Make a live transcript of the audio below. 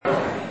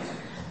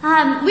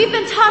We've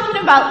been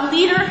talking about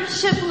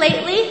leadership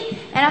lately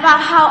and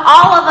about how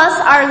all of us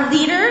are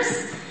leaders.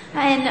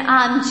 And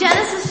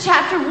Genesis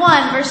chapter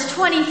 1 verse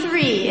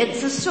 23,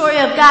 it's the story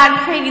of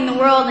God creating the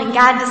world and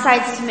God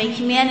decides to make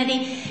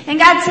humanity. And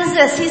God says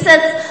this, He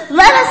says,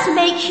 let us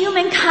make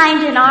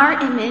humankind in our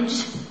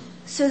image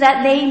so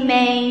that they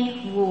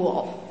may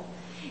rule.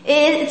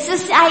 It's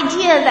this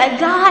idea that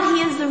God,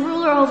 He is the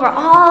ruler over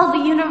all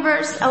the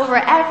universe, over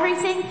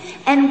everything,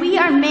 and we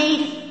are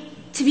made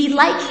to be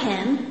like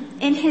Him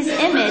in His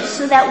image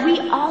so that we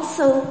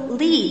also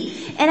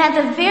lead. And at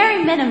the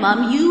very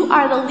minimum, you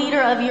are the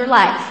leader of your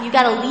life. You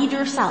gotta lead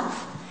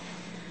yourself.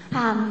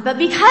 But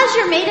because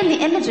you're made in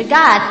the image of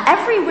God,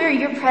 everywhere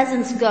your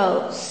presence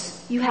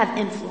goes, you have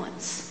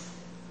influence.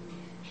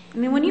 I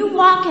mean, when you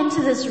walk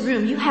into this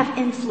room, you have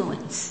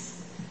influence.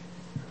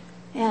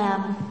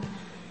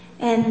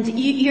 And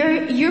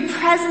your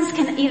presence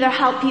can either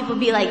help people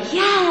be like,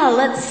 yeah,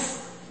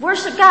 let's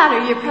worship God,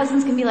 or your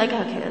presence can be like,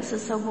 okay, this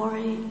is so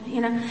boring,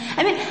 you know.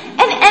 I mean, and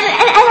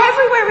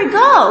everywhere we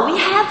go, we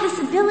have this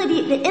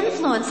ability to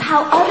influence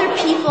how other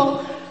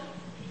people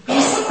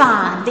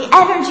respond, the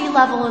energy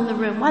level in the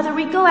room, whether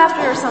we go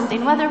after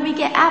something, whether we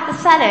get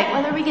apathetic,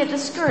 whether we get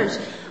discouraged.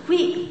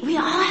 We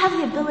all have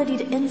the ability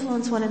to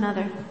influence one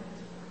another.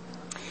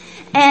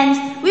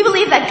 And we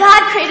believe that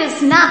God created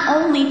us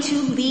not only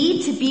to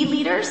lead, to be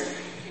leaders,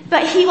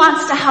 but He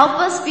wants to help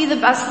us be the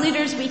best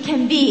leaders we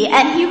can be.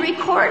 And He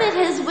recorded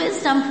His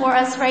wisdom for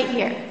us right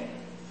here.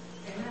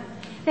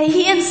 That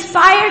He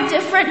inspired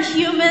different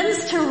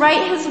humans to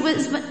write His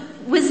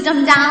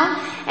wisdom down,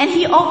 and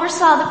He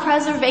oversaw the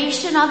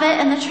preservation of it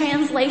and the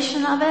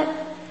translation of it,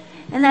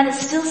 and that it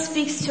still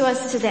speaks to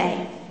us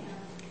today.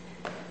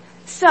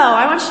 So,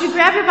 I want you to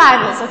grab your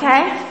Bibles,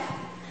 okay?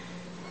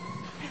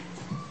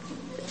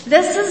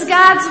 This is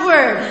God's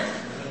Word.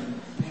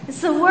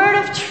 It's the Word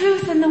of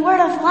truth and the Word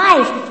of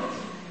life.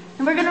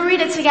 And we're going to read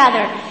it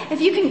together.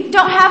 If you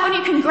don't have one,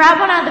 you can grab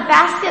one out of the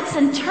baskets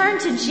and turn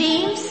to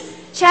James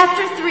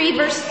chapter 3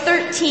 verse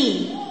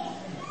 13.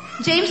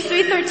 James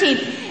 3:13.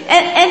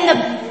 And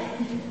the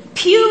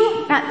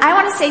pew, I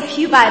want to say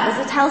pew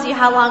Bibles. It tells you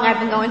how long I've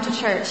been going to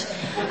church.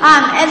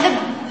 And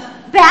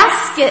the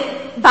basket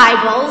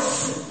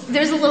Bibles,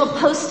 there's a little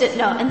post-it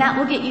note, and that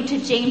will get you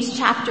to James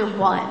chapter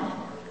 1.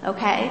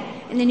 Okay?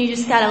 And then you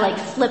just gotta like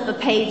flip a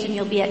page and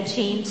you'll be at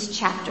James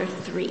chapter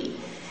 3.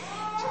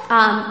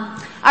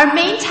 Our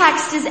main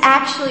text is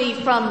actually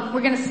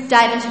we're gonna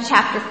dive into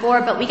chapter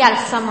 4, but we gotta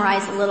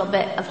summarize a little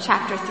bit of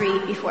chapter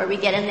 3 before we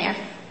get in there.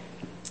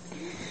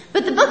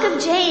 But the book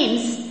of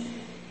James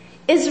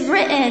is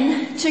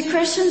written to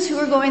Christians who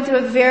are going through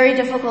a very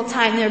difficult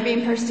time. They're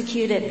being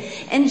persecuted.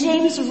 And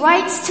James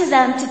writes to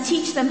them to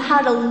teach them how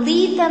to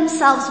lead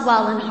themselves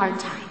well in hard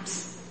times.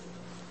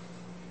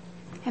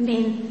 I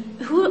mean,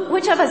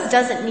 which of us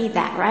doesn't need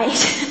that, right?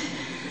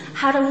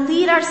 How to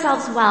lead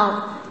ourselves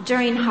well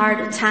during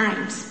hard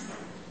times.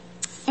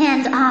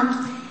 And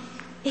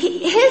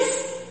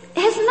his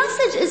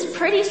message is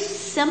pretty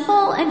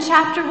simple in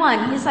chapter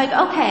 1. He's like,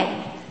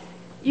 okay,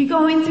 you're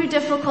going through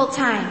difficult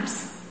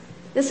times.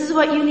 This is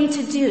what you need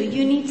to do.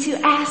 You need to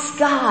ask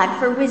God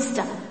for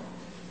wisdom.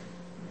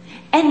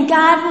 And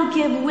God will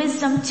give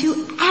wisdom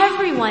to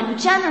everyone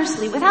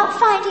generously without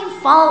finding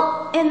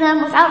fault in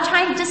them, without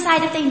trying to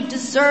decide if they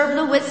deserve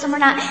the wisdom or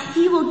not.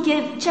 He will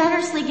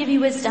generously give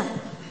you wisdom.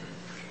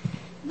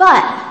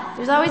 But,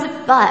 there's always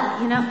a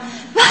but, you know.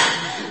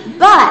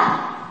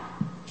 But,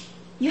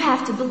 you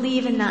have to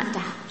believe and not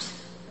doubt.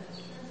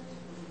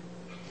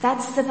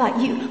 That's the but.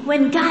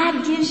 When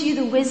God gives you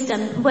the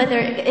wisdom, whether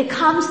it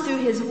comes through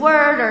His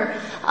Word or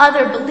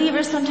other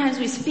believers, sometimes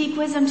we speak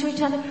wisdom to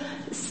each other.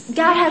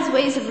 God has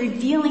ways of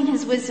revealing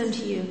His wisdom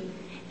to you.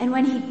 And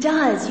when He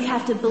does, you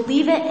have to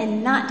believe it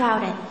and not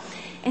doubt it.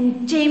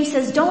 And James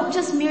says, don't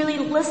just merely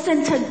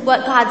listen to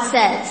what God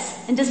says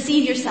and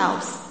deceive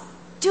yourselves.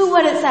 Do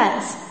what it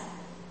says.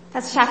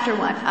 That's chapter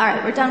 1.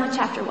 Alright, we're done with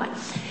chapter 1.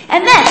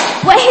 And then,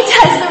 what he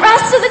does,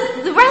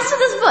 the rest of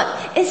this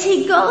book, is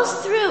he goes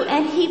through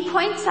and he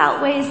points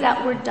out ways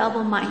that we're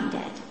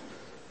double-minded.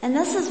 And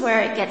this is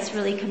where it gets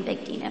really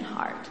convicting and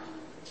hard.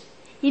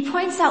 He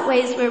points out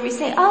ways where we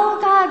say, oh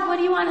God, what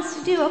do you want us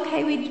to do?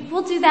 Okay,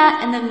 we'll do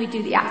that, and then we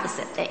do the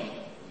opposite thing.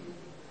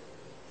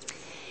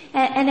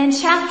 And in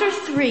chapter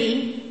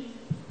 3,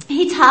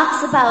 he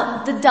talks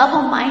about the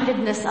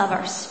double-mindedness of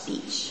our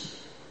speech.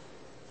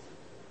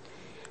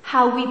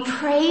 How we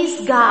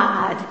praise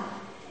God,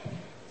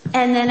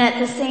 and then at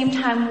the same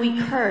time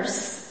we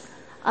curse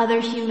other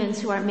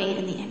humans who are made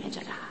in the image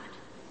of God.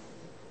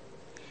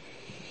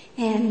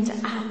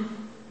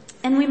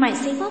 And we might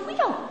say, well,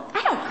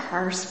 I don't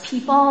curse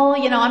people,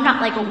 you know, I'm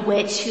not like a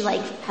witch who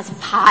like has a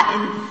pot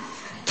and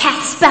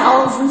cast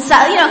spells and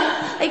stuff, you know,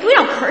 like we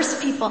don't curse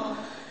people.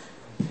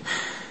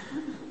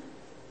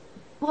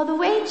 Well, the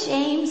way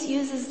James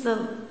uses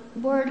the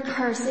word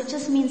curse, it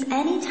just means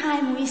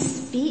anytime we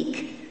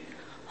speak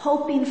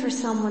hoping for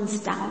someone's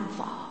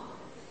downfall.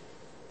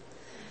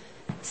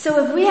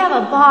 So if we have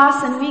a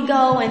boss and we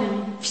go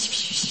and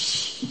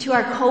to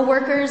our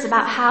coworkers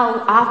about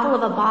how awful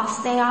of a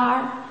boss they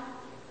are,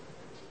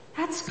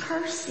 That's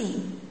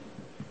cursing.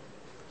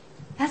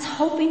 That's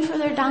hoping for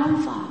their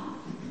downfall.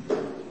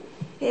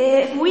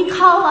 If we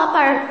call up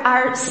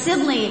our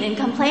sibling and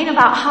complain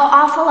about how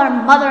awful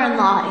our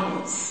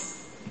mother-in-law is,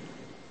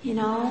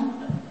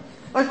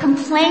 or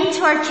complain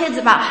to our kids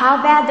about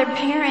how bad their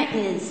parent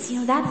is,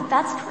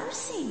 that's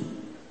cursing.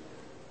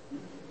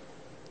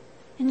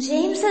 And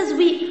James says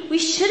we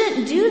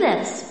shouldn't do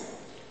this.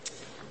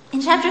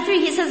 In chapter 3,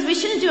 he says we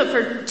shouldn't do it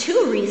for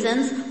 2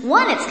 reasons.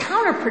 One, it's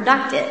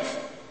counterproductive.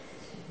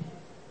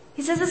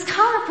 He says it's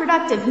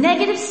counterproductive.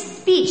 Negative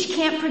speech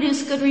can't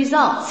produce good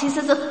results. He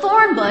says a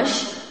thorn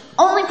bush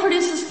only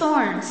produces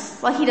thorns.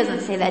 Well, he doesn't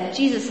say that.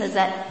 Jesus says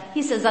that.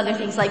 He says other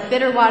things like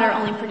bitter water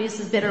only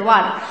produces bitter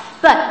water.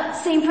 But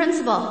same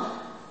principle.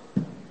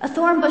 A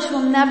thorn bush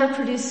will never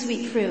produce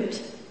sweet fruit.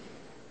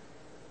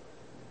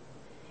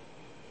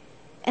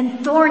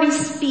 And thorny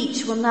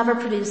speech will never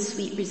produce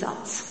sweet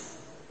results.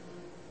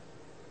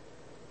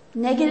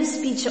 Negative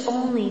speech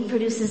only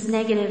produces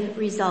negative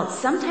results.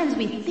 Sometimes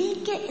we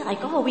think it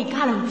like, oh, we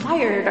got him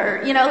fired,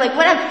 or, like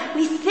whatever.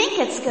 We think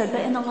it's good, but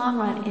in the long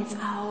run, it's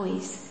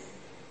always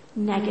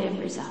negative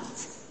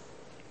results.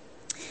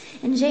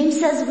 And James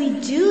says we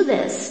do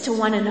this to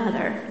one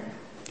another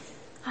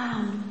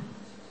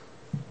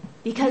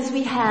because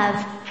we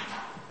have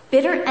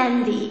bitter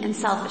envy and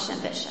selfish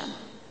ambition.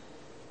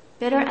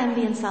 Bitter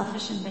envy and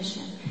selfish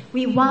ambition.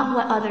 We want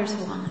what others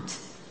want,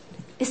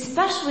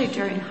 especially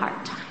during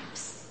hard times.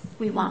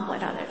 We want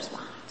what others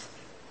want.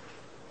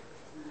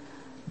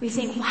 We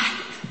think,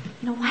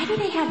 why do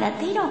they have that?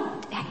 They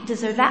don't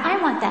deserve that. I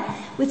want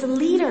that. With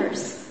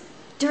leaders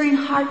during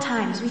hard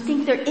times, we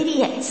think they're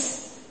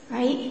idiots,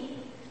 right?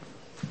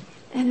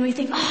 And we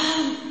think,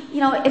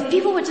 if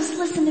people would just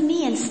listen to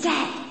me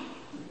instead.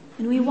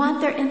 And we want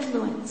their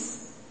influence.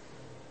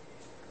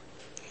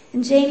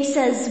 And James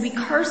says we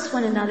curse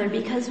one another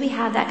because we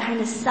have that kind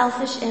of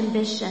selfish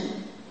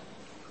ambition.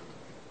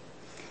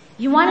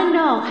 You want to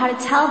know how to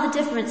tell the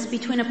difference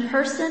between a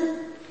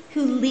person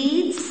who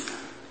leads,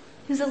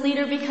 who's a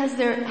leader because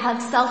they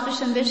have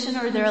selfish ambition,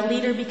 or they're a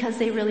leader because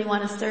they really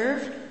want to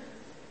serve?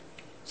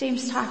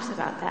 James talks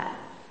about that.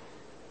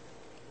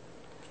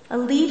 A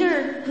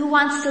leader who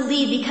wants to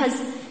lead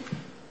because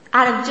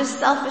out of just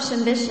selfish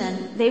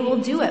ambition, they will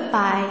do it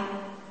by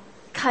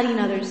cutting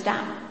others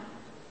down.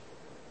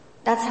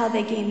 That's how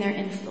they gain their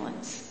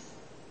influence.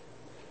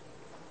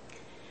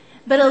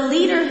 But a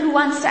leader who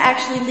wants to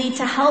actually lead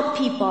to help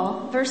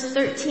people, verse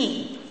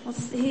 13,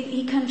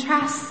 he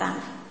contrasts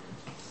them.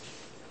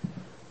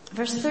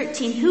 Verse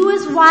 13, who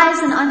is wise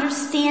and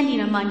understanding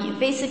among you?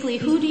 Basically,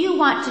 who do you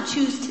want to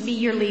choose to be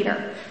your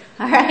leader?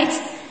 Alright?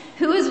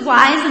 Who is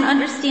wise and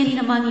understanding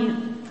among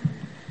you?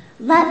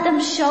 Let them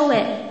show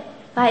it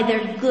by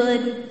their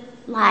good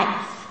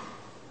life,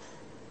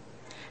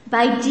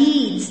 by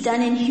deeds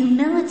done in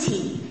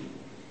humility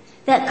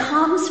that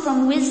comes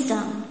from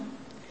wisdom.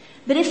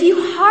 But if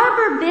you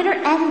harbor bitter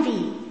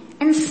envy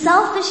and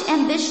selfish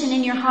ambition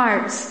in your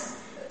hearts,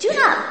 do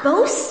not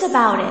boast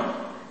about it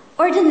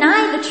or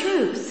deny the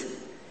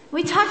truth.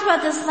 We talked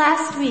about this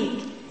last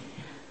week.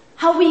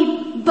 How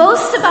we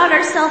boast about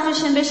our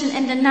selfish ambition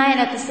and deny it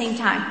at the same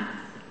time.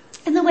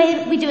 And the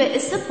way we do it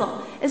is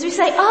simple. Is we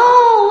say,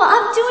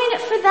 I'm doing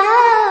it for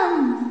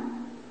them.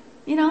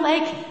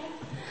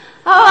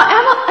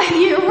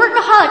 You're a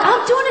workaholic.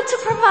 I'm doing it to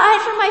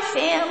provide for my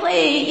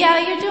family. Yeah,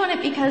 you're doing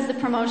it because the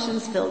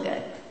promotions feel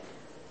good.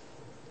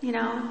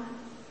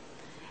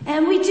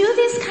 And we do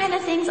these kind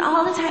of things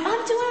all the time.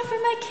 I'm doing it for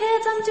my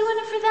kids. I'm doing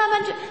it for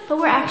them. But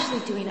we're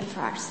actually doing it for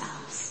ourselves.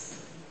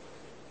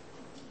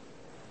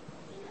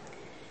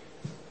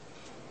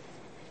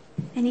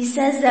 And he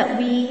says that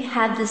we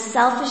have this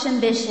selfish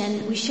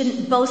ambition. We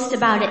shouldn't boast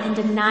about it and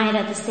deny it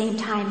at the same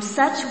time.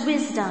 Such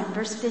wisdom,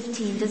 verse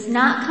 15, does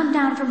not come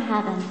down from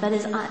heaven, but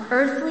is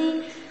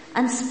earthly,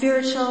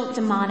 unspiritual,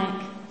 demonic.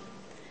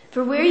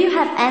 For where you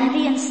have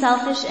envy and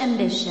selfish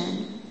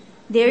ambition,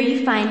 there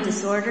you find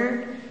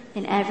disorder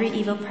and every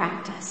evil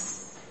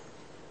practice.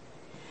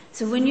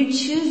 So when you're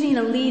choosing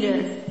a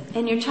leader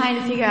and you're trying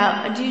to figure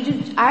out,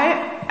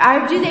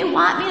 do they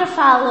want me to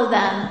follow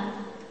them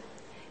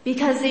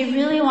because they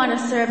really want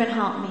to serve and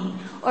help me?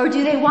 Or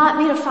do they want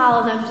me to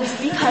follow them just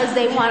because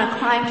they want to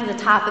climb to the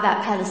top of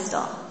that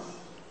pedestal?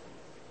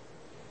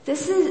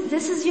 This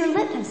is your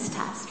litmus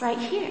test right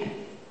here.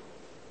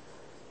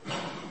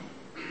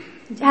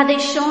 Have they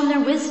shown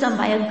their wisdom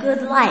by a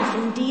good life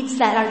and deeds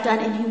that are done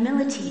in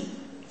humility?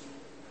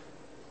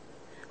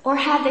 Or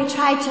have they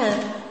tried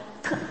to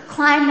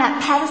climb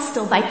that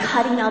pedestal by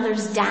cutting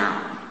others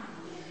down?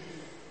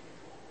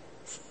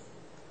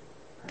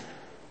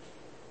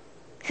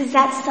 Because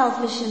that's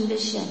selfish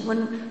ambition.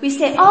 When we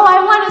say,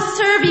 I want to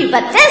serve you,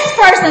 but this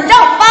person,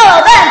 don't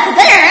follow them.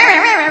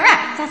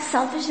 That's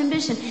selfish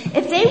ambition.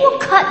 If they will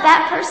cut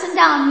that person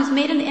down who's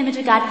made in the image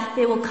of God,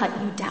 they will cut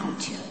you down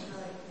too.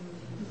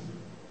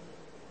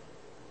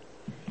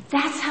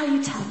 That's how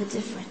you tell the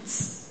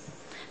difference.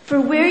 For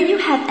where you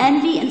have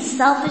envy and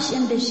selfish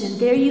ambition,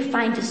 there you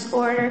find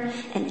disorder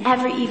and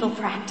every evil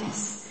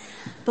practice.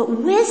 But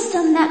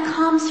wisdom that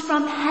comes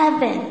from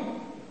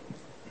heaven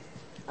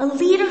A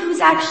leader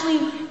who's actually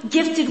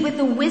gifted with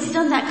the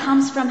wisdom that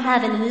comes from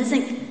heaven and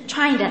isn't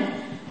trying to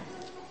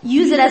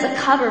use it as a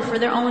cover for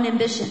their own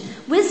ambition.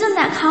 Wisdom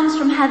that comes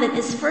from heaven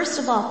is first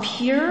of all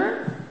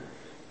pure,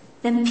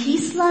 then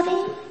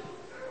peace-loving,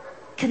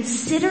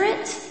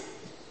 considerate,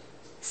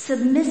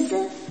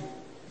 submissive,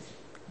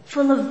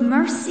 full of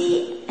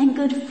mercy and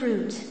good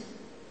fruit,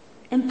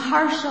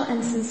 impartial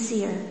and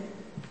sincere.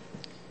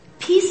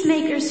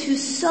 Peacemakers who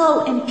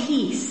sow in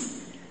peace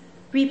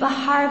reap a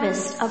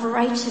harvest of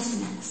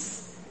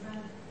righteousness.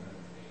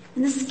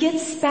 And this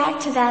gets back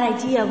to that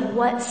idea of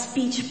what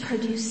speech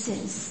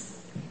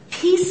produces.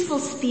 Peaceful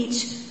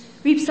speech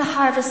reaps a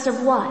harvest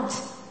of what?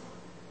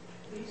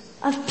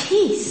 Of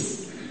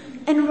peace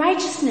and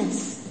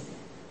righteousness.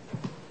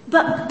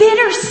 But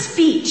bitter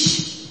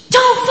speech,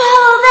 don't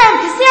follow them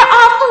because they're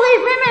awfully,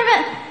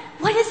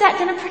 what is that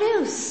going to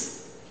produce?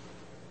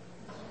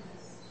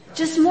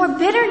 Just more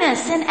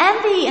bitterness and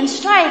envy and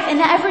strife and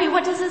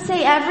what does it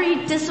say?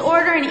 Every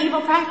disorder and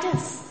evil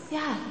practice.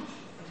 Yeah.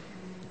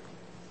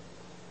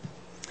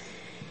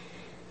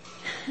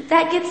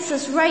 That gets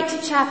us right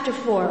to chapter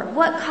 4.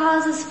 What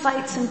causes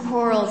fights and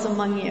quarrels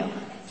among you?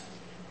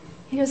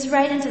 He goes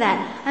right into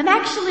that. I'm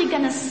actually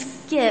going to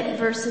skip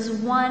verses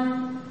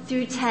 1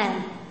 through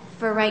 10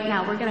 for right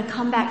now. We're going to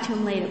come back to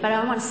them later. But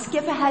I want to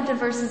skip ahead to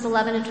verses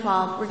 11 and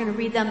 12. We're going to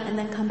read them and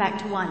then come back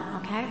to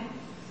 1, okay?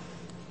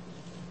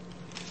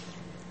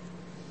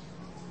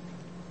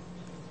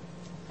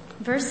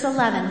 Verse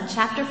 11,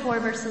 chapter 4,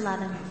 verse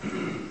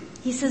 11.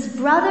 He says,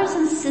 brothers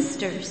and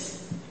sisters,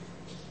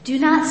 do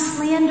not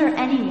slander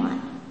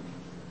anyone.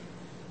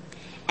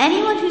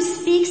 Anyone who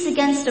speaks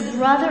against a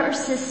brother or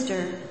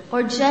sister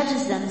or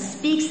judges them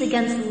speaks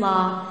against the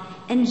law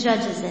and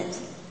judges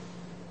it.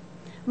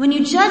 When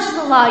you judge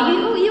the law,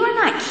 you are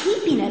not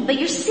keeping it, but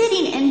you're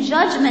sitting in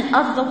judgment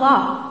of the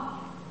law.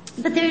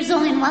 But there's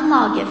only one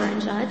lawgiver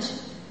and judge,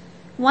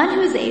 one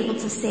who is able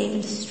to save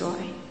and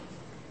destroy.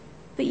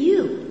 But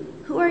you,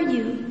 who are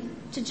you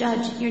to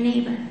judge your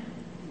neighbor?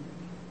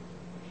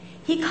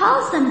 He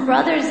calls them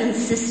brothers and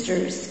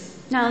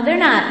sisters. Now, they're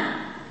not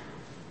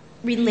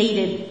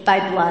related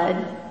by blood.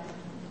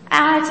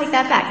 I take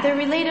that back. They're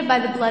related by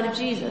the blood of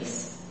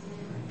Jesus.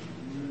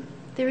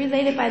 They're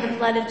related by the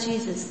blood of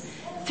Jesus.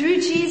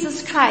 Through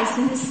Jesus Christ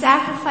and His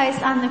sacrifice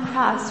on the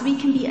cross, we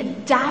can be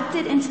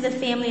adopted into the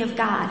family of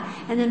God.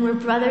 And then we're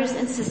brothers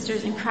and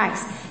sisters in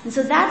Christ. And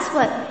so that's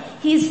what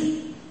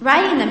He's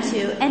writing them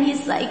to. And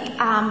He's like,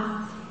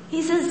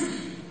 He says,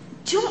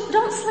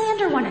 don't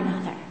slander one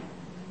another.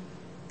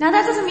 Now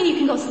that doesn't mean you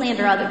can go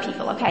slander other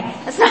people, okay?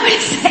 That's not what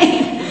He's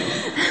saying.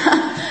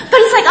 But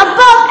He's like,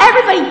 above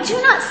everybody, do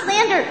not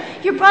slander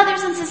your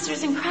brothers and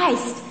sisters in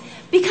Christ.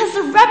 Because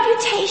the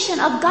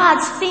reputation of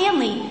God's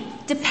family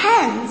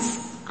depends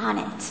on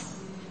it.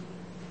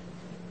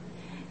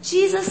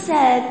 Jesus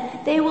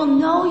said, they will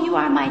know you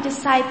are my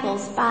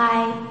disciples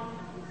by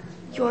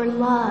your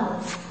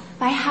love,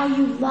 by how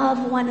you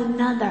love one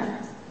another.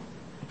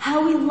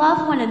 How we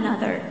love one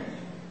another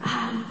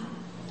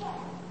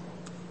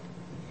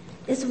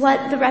is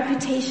what the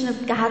reputation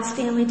of God's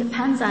family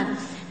depends on.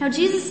 Now,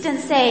 Jesus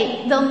didn't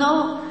say, they'll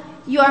know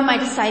you are my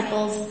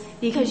disciples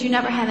because you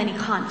never have any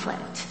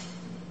conflict.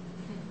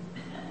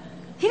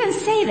 He didn't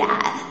say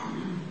that.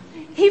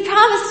 He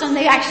promised them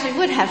they actually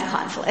would have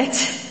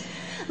conflict.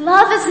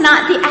 Love is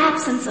not the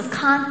absence of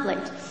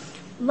conflict.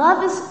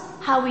 Love is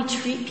how we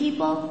treat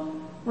people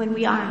when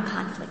we are in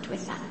conflict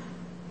with them.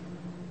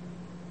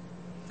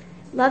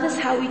 Love is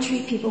how we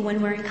treat people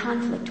when we're in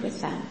conflict with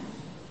them.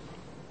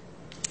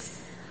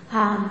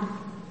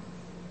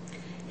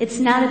 It's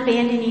not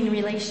abandoning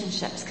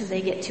relationships because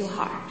they get too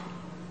hard.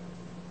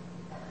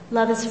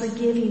 Love is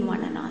forgiving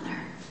one another.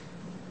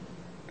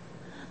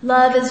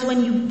 Love is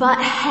when you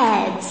butt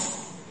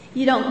heads,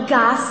 you don't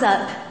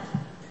gossip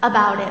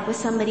about it with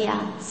somebody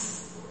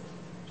else.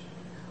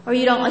 Or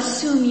you don't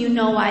assume you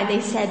know why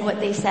they said what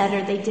they said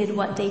or they did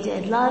what they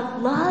did.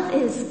 Love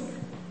is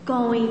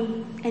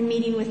going and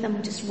meeting with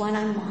them just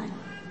one-on-one,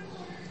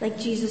 like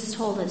Jesus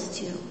told us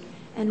to,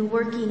 and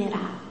working it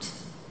out.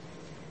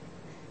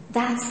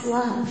 That's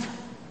love.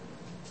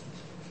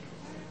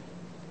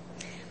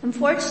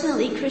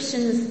 Unfortunately,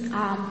 Christians,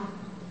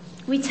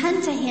 we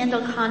tend to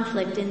handle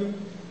conflict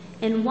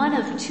in one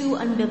of two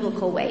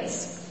unbiblical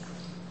ways.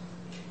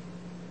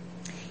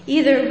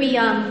 Either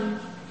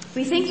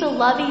we think the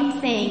loving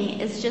thing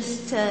is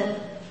just to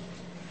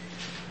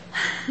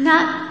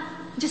not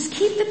just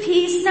keep the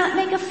peace, not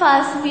make a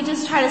fuss, and we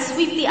just try to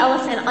sweep the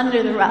elephant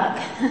under the rug,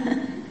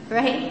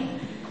 right?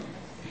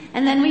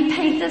 And then we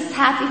paint this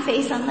happy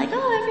face on like,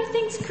 oh,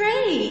 everything's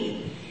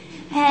great.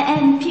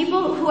 And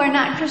people who are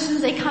not Christians,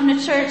 they come to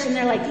church and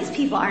they're like, these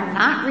people are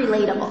not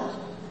relatable,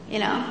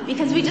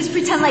 because we just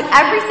pretend like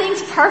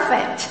everything's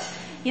perfect,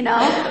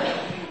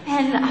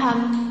 And,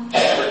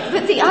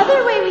 but the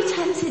other way we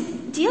tend to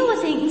deal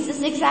with things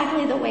is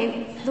exactly the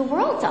way the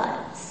world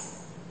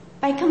does.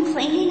 By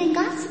complaining and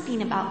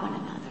gossiping about one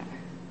another.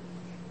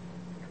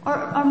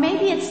 Or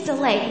maybe it's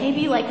delayed.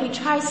 Maybe like we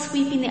try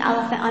sweeping the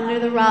elephant under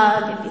the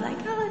rug and be like,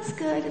 oh, it's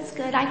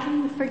good, I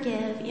can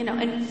forgive,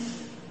 and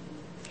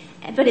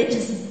but it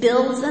just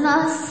builds in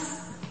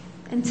us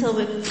until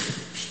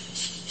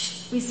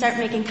we start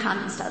making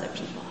comments to other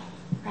people,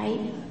 right?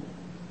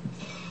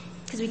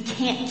 Because we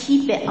can't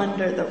keep it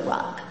under the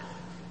rug.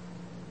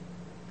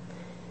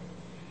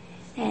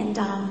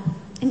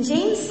 And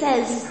James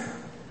says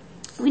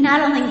we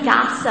not only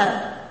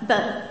gossip,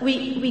 but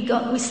we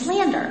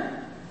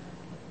slander,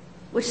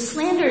 which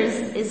slander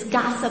is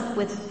gossip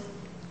with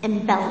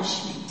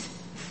embellishment.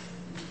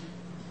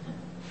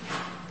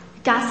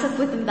 Gossip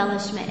with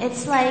embellishment.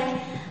 It's like,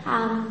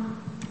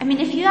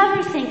 if you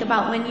ever think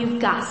about when you've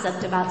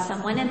gossiped about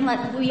someone,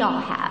 and we all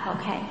have,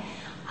 okay?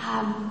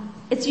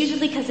 It's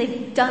usually because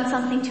they've done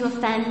something to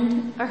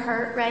offend or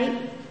hurt,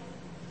 right?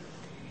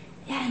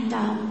 And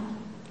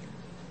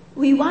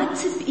we want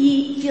to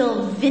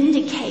feel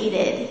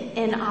vindicated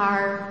in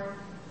our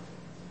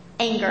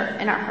anger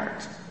and our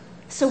hurt.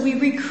 So we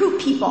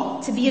recruit people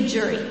to be a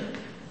jury.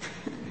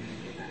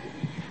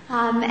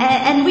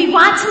 And we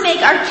want to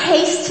make our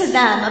case to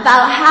them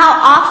about how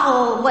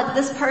awful what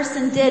this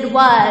person did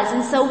was.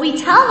 And so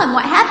we tell them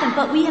what happened,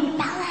 but we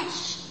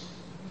embellish.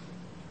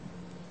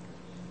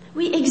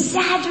 We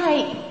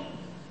exaggerate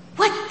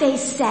what they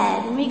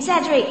said, and we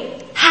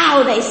exaggerate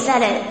how they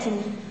said it.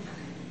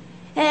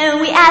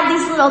 And we add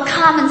these little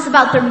comments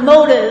about their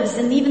motives,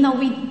 and even though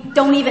we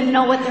don't even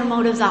know what their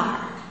motives are.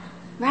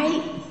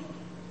 Right?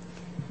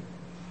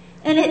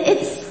 And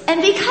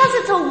because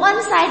it's a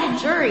one-sided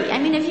jury,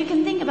 if you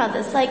can think about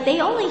this, like they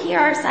only hear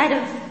our side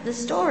of the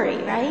story,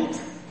 right?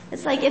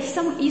 It's like if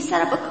you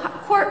set up a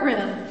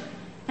courtroom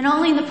and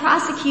only the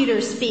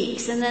prosecutor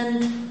speaks, and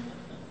then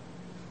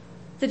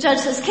the judge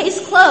says,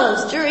 case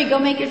closed, jury, go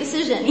make your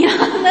decision. And they're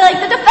like,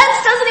 the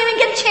defense doesn't even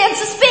get a chance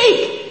to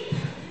speak.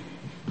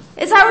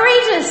 It's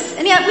outrageous.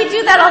 And yet we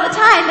do that all the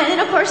time. And then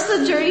of course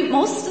the jury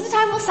most of the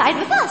time will side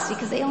with us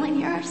because they only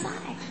hear our side.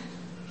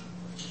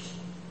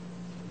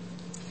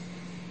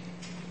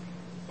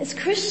 As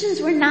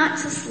Christians, we're not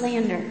to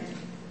slander.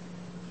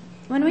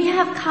 When we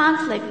have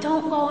conflict,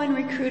 don't go and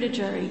recruit a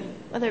jury.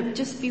 Whether it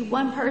just be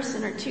one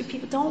person or two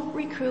people, don't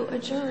recruit a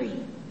jury.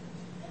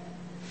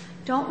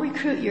 Don't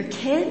recruit your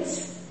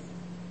kids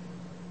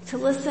to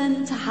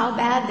listen to how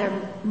bad their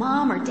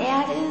mom or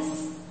dad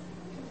is.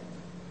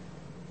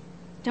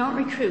 Don't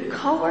recruit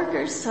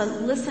coworkers to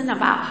listen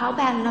about how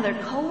bad another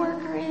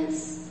coworker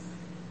is.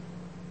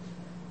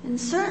 And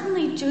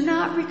certainly do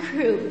not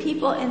recruit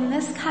people in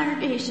this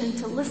congregation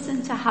to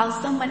listen to how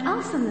someone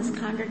else in this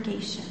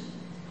congregation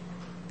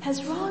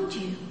has wronged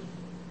you.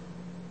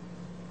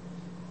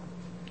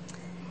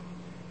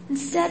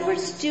 Instead, we're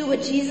to do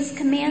what Jesus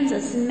commands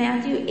us in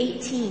Matthew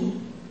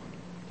 18.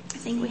 I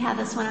think we have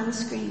this one on the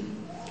screen.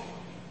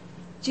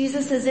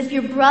 Jesus says, if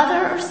your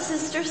brother or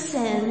sister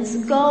sins,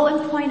 go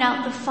and point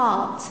out the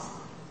fault.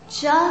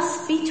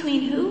 Just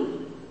between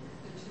who?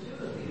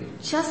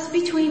 Just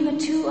between the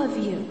two of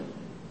you.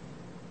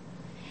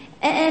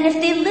 And if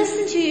they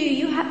listen to you,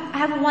 you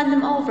haven't won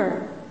them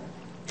over.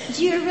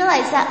 Do you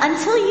realize that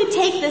until you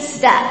take this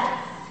step,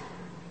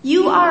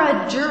 you are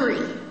a jury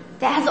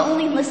that has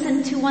only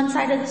listened to one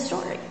side of the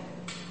story?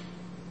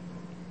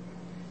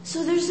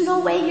 So there's no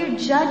way your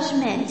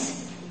judgment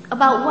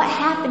about what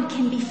happened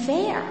can be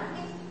fair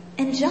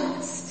and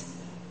just.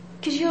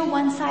 Because you're a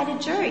one-sided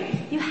jury.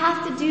 You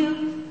have to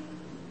do,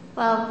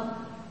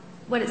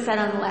 what it said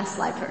on the last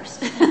slide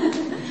first.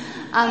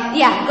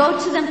 Go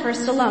to them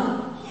first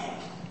alone.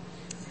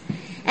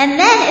 And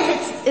then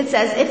it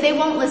says, if they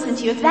won't listen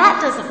to you, if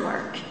that doesn't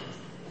work,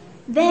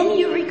 then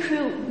you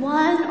recruit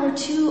one or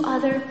two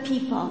other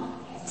people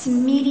to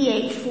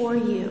mediate for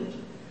you.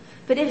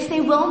 But if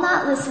they will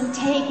not listen,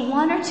 take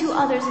one or two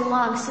others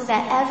along so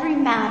that every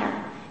matter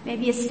may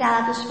be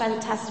established by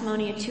the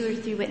testimony of 2 or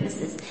 3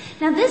 witnesses.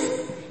 Now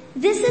this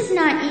is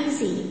not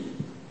easy.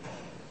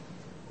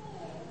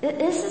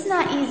 This is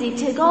not easy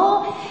to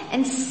go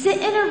and sit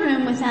in a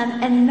room with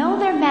them and know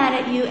they're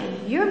mad at you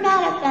and you're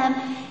mad at them.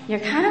 You're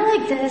kind of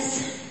like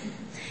this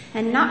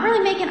and not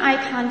really making eye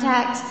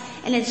contact,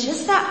 and it's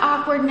just that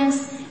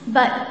awkwardness,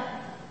 but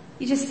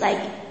you just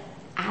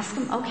ask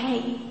them,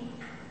 okay,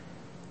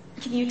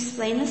 can you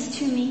explain this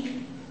to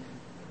me?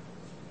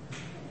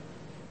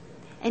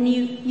 And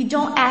you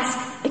don't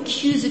ask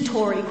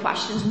accusatory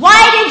questions.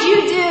 Why did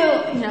you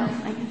do?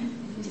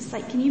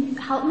 Can you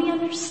help me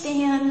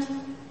understand?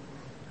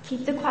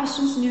 Keep the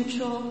questions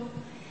neutral.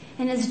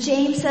 And as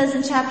James says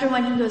in chapter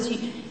 1, he goes,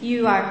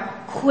 you are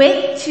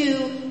quick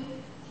to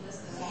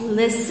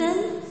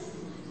listen,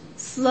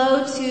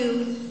 slow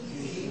to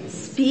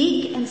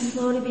speak, and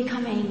slow to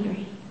become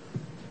angry.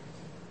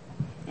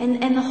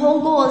 And the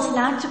whole goal is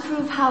not to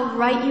prove how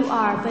right you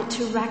are, but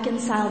to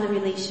reconcile the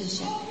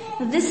relationship.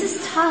 Now, this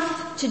is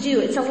tough to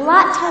do. It's a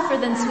lot tougher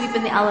than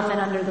sweeping the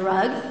elephant under the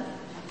rug.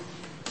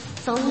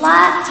 It's a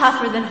lot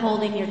tougher than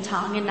holding your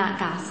tongue and not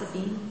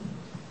gossiping.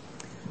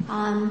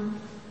 And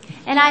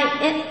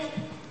I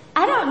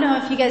don't know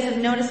if you guys have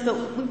noticed,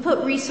 but we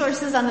put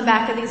resources on the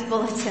back of these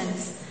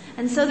bulletins.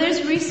 And so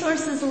there's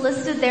resources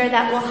listed there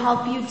that will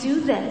help you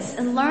do this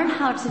and learn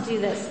how to do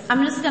this.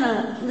 I'm just going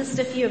to list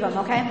a few of them,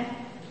 okay?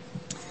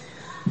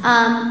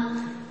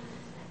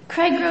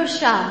 Craig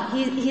Groeschel,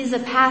 he's a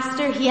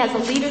pastor. He has a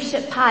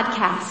leadership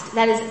podcast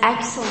that is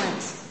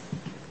excellent.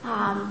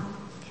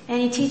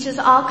 And he teaches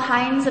all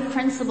kinds of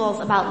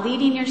principles about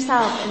leading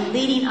yourself and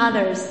leading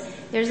others.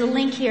 There's a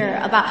link here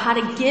about how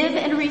to give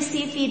and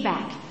receive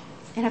feedback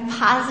in a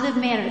positive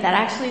manner that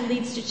actually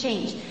leads to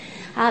change.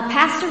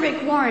 Pastor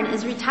Rick Warren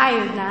is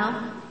retired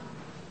now,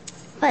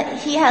 but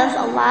he has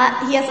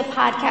a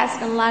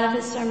podcast and a lot of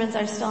his sermons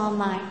are still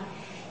online.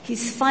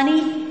 He's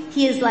funny.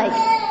 He is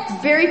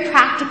very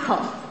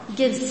practical.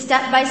 Gives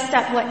step by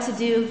step what to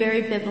do,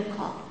 very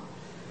biblical.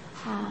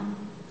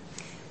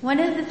 One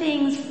of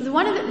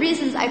the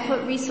reasons I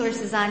put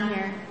resources on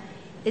here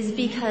is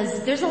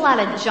because there's a lot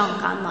of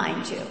junk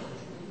online too.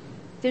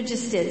 There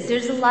just is.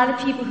 There's a lot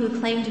of people who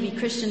claim to be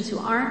Christians who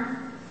aren't.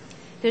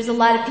 There's a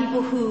lot of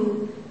people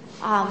who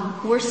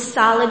were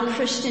solid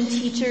Christian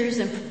teachers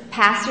and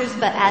pastors,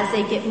 but as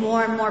they get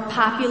more and more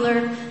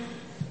popular,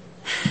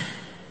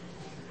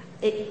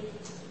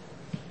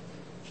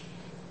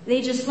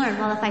 they just learn,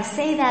 well, if I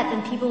say that,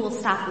 then people will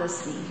stop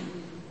listening.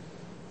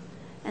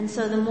 And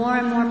so the more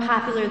and more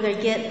popular they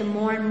get, the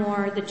more and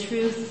more the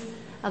truth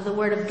of the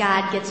Word of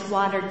God gets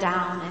watered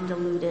down and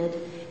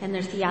diluted, and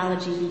their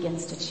theology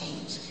begins to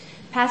change.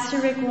 Pastor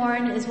Rick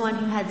Warren is one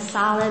who had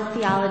solid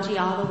theology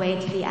all the way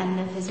to the end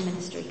of his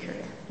ministry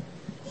career.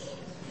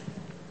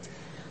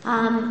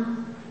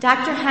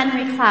 Dr.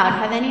 Henry Cloud,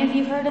 have any of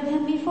you heard of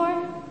him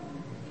before?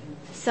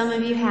 Some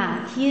of you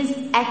have. He is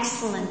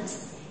excellent.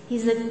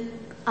 He's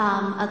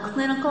a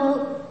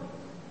clinical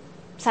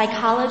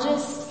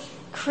psychologist,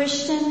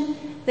 Christian.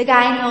 The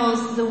guy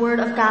knows the Word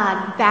of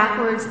God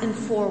backwards and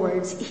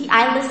forwards.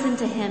 I listen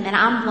to him and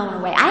I'm blown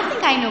away. I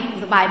think I know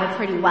the Bible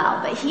pretty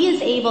well, but he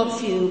is able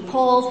to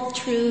pull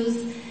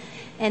truths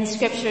and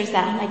scriptures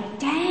that I'm like,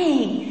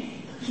 dang,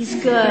 he's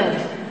good.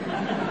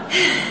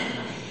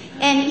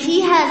 And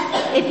he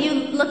has, if you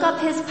look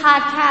up his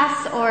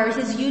podcast or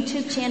his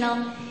YouTube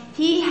channel,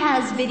 he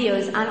has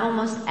videos on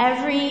almost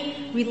every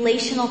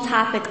relational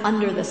topic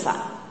under the sun.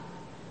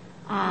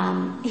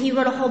 He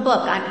wrote a whole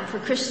book for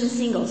Christian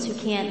singles who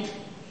can't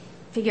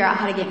figure out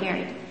how to get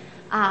married,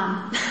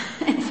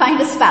 and find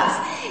a spouse.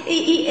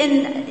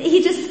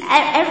 He just,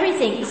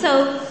 everything.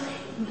 So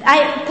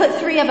I put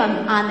 3 of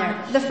them on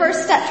there. The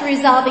first step to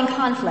resolving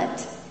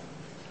conflict.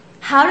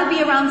 How to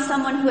be around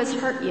someone who has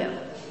hurt you.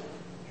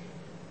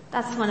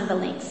 That's one of the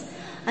links.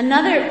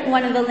 Another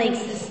one of the links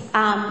is,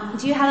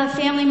 do you have a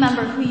family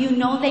member who you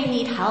know they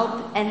need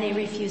help and they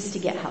refuse to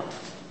get help?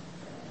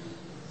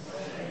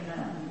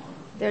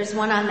 There's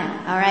one on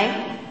that,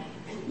 alright?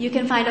 You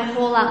can find a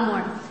whole lot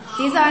more.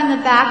 These are in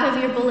the back of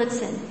your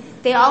bulletin.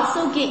 They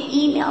also get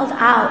emailed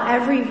out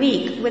every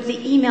week with the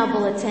email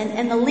bulletin,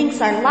 and the links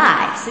are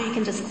live, so you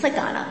can just click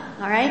on them,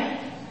 alright?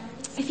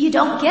 If you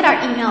don't get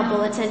our email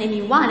bulletin and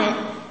you want it,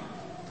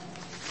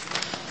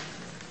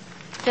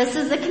 this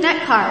is the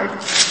Connect card.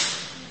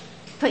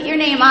 Put your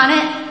name on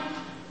it,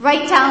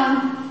 write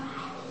down,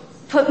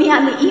 put me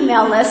on the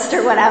email list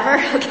or whatever,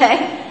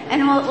 okay?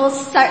 And we'll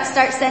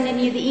start sending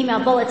you the email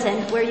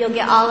bulletin where you'll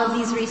get all of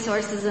these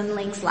resources and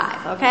links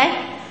live,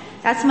 okay?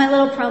 That's my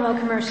little promo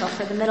commercial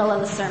for the middle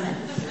of the sermon.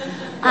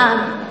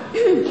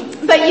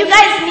 But you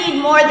guys need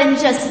more than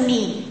just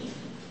me.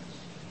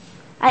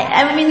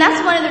 I mean,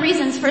 that's one of the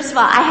reasons, first of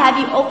all, I have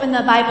you open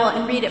the Bible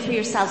and read it for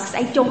yourselves,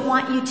 because I don't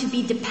want you to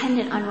be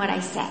dependent on what I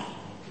say.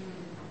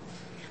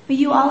 But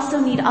you also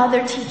need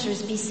other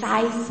teachers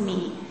besides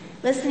me.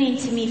 Listening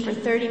to me for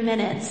 30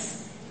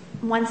 minutes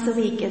once a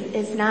week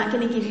is not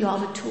going to give you all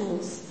the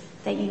tools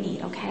that you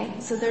need, okay?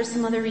 So there's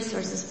some other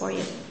resources for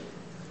you.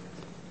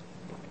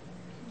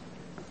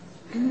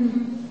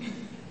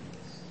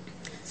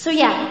 So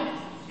yeah,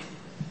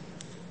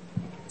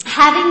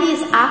 having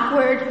these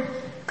awkward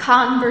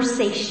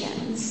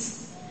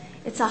conversations,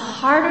 it's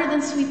harder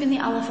than sweeping the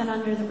elephant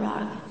under the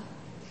rug.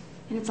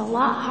 And it's a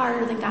lot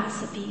harder than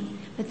gossiping.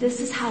 But this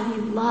is how we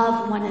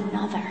love one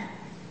another.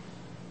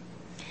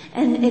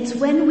 And it's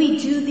when we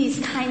do these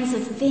kinds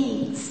of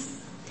things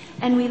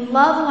and we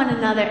love one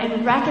another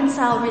and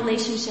reconcile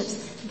relationships,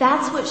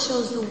 that's what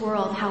shows the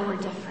world how we're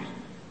different.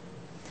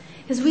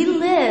 Because we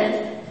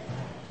live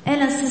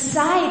in a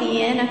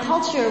society, in a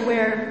culture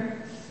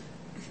where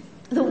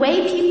the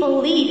way people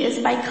lead is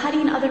by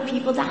cutting other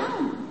people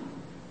down.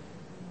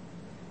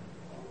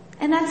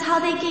 And that's how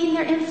they gain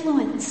their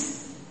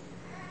influence,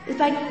 is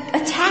by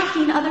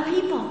attacking other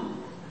people.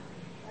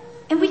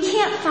 And we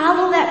can't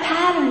follow that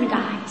pattern,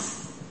 guys.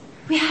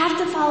 We have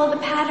to follow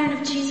the pattern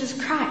of Jesus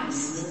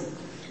Christ.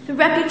 The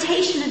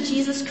reputation of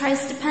Jesus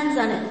Christ depends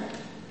on it.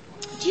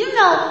 Do you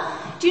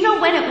know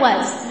when it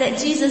was that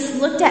Jesus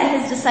looked at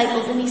his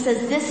disciples and he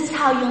says, this is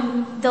how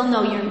they'll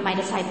know you're my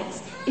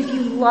disciples, if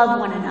you love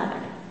one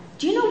another?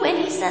 Do you know when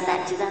he said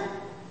that to them?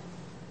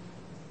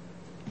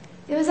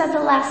 It was at the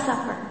Last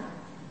Supper.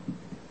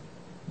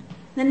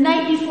 The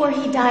night before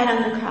he died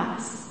on the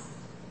cross.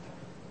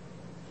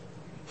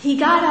 He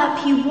got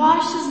up, he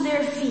washes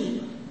their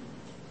feet,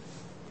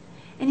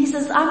 and he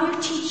says, I'm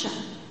your teacher,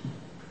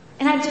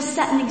 and I've just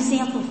set an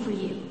example for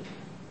you.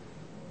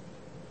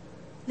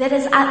 That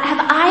is,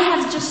 I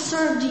have just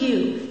served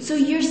you, so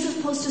you're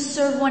supposed to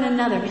serve one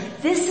another.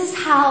 This is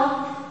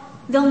how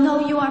they'll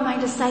know you are my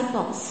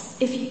disciples,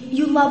 if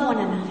you love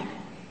one another.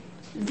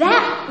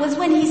 That was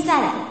when he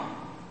said it.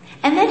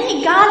 And then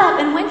he got up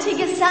and went to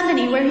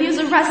Gethsemane, where he was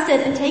arrested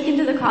and taken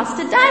to the cross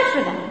to die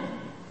for them.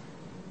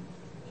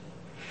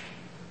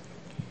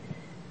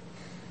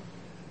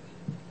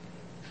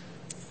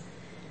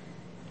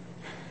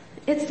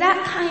 It's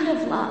that kind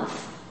of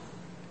love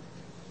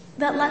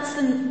that lets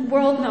the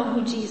world know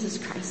who Jesus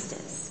Christ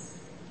is.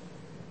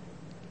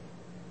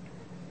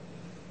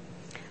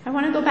 I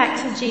want to go back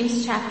to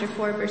James chapter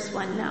 4, verse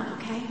 1 now,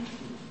 okay?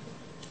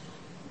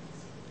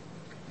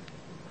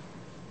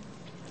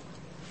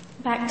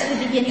 Back to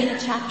the beginning of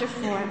chapter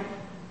 4.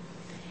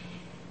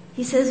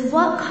 He says,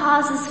 what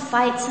causes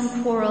fights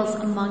and quarrels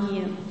among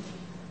you?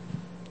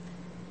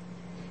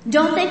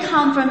 Don't they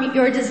come from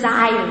your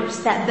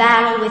desires that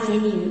battle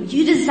within you?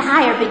 You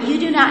desire, but you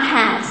do not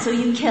have, so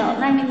you kill.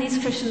 And I mean, these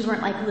Christians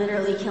weren't like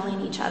literally killing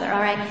each other,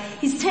 alright?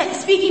 He's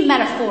speaking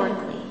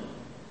metaphorically.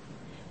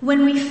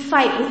 When we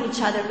fight with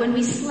each other, when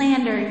we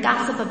slander and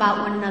gossip about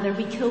one another,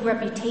 we kill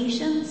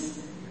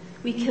reputations,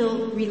 we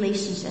kill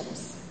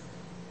relationships.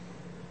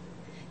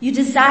 You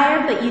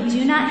desire, but you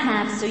do not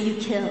have, so you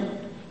kill.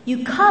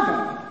 You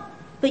covet,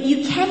 but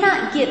you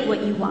cannot get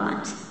what you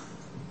want.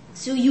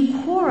 So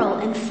you quarrel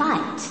and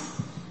fight.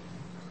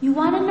 You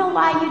want to know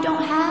why you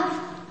don't have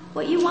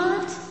what you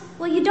want?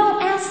 Well, you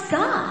don't ask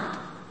God.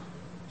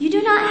 You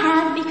do not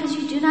have because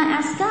you do not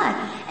ask God.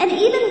 And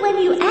even when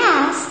you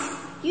ask,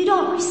 you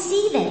don't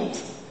receive it.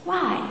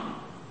 Why?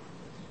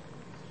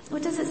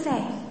 What does it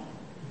say?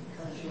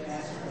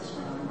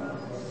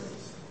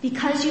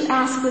 Because you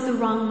ask with the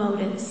wrong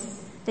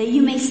motives, that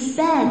you may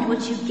spend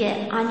what you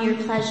get on your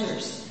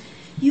pleasures.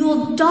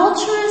 You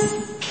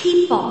adulterous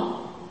people.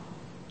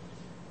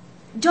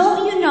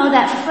 Don't you know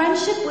that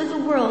friendship with the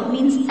world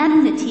means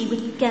enmity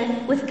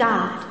with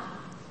God?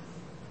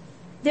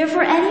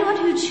 Therefore, anyone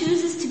who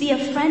chooses to be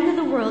a friend of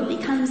the world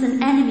becomes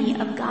an enemy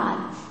of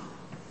God.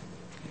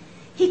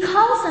 He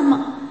calls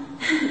them,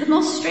 the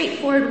most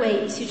straightforward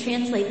way to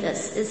translate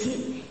this is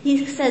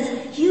he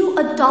says, you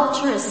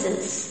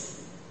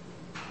adulteresses.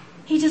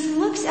 He just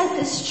looks at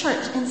this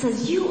church and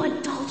says, you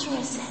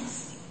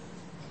adulteresses.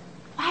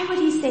 Why would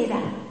he say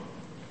that?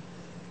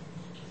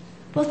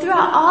 Well,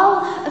 throughout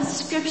all of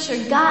Scripture,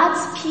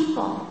 God's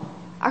people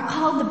are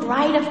called the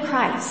bride of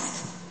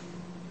Christ.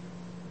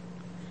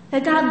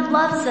 That God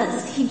loves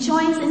us. He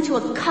joins into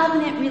a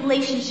covenant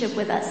relationship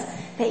with us.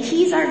 That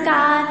He's our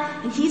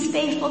God, and He's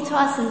faithful to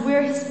us, and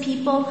we're His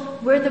people.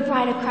 We're the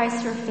bride of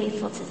Christ who are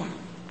faithful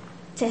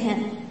to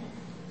Him.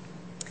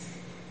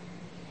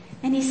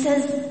 And He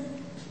says,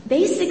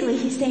 basically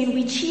He's saying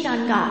we cheat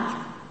on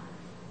God.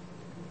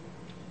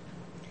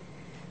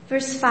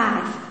 Verse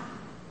 5.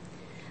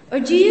 Or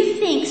do you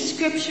think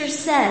Scripture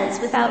says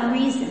without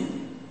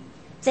reason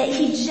that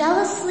He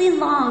jealously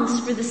longs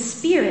for the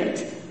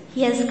Spirit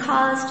He has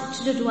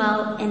caused to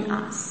dwell in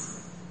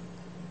us?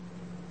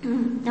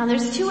 Now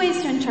there's two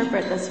ways to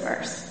interpret this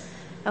verse,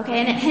 okay?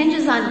 And it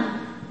hinges on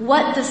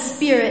what the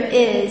Spirit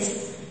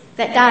is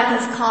that God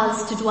has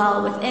caused to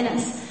dwell within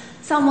us.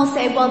 Some will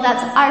say, well,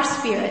 that's our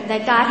spirit,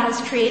 that God has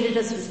created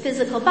us with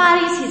physical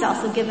bodies. He's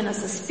also given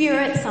us a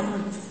spirit. Some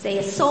would say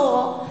a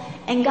soul.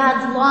 And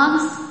God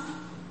longs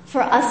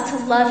for us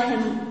to love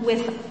Him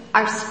with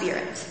our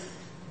spirit.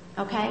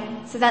 Okay?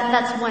 So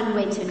that's one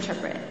way to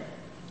interpret it.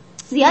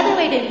 The other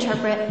way to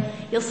interpret,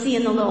 you'll see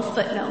in the little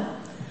footnote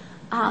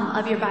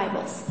of your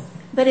Bibles.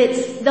 But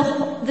it's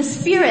the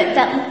Spirit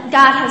that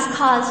God has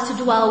caused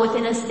to dwell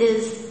within us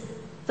is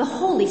the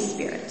Holy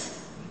Spirit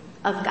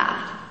of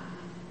God.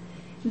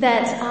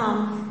 That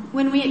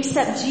when we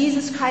accept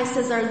Jesus Christ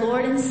as our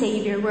Lord and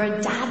Savior, we're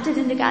adopted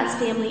into God's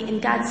family,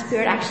 and God's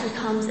Spirit actually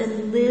comes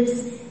and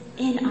lives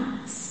in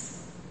us.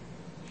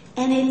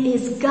 And it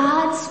is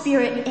God's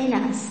Spirit in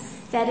us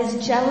that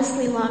is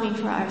jealously longing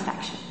for our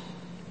affection.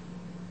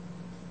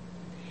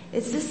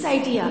 It's this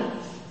idea.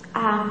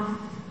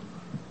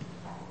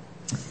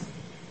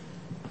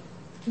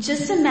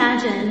 Just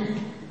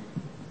imagine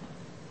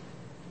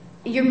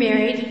you're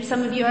married.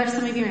 Some of you are,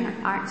 some of you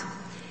aren't.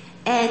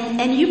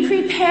 And you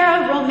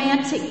prepare a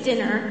romantic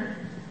dinner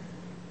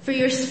for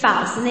your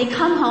spouse. And they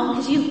come home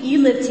because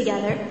you live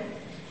together.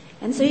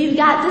 And so you've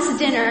got this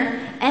dinner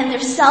and their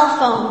cell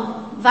phone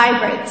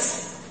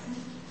vibrates.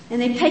 And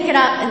they pick it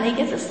up and they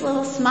get this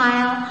little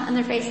smile on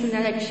their face and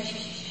they're like, shh,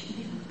 shh, shh.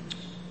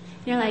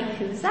 And you're like,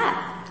 who's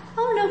that?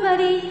 Oh,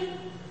 nobody.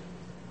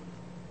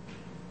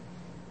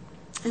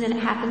 And then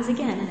it happens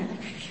again and they're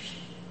like, shh, shh.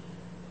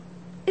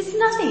 It's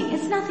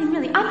nothing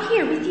really. I'm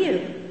here with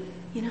you,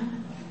 you know.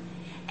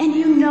 And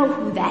you know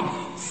who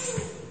that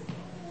is.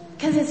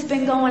 Because it's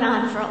been going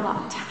on for a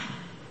long time.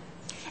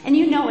 And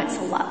you know it's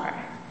a lover.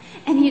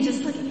 And you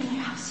just look at me like,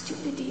 how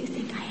stupid do you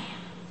think I am?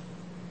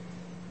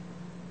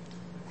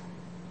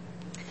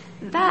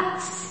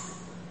 That's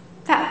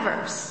that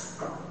verse.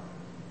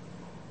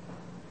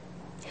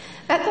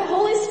 That the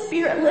Holy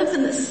Spirit lives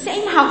in the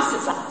same house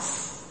as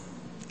us.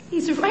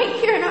 He's right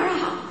here in our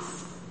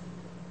house.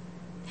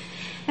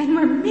 and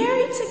we're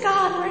married to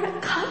God, we're in a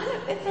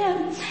covenant with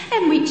Him,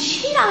 and we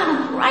cheat on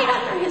Him right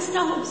under His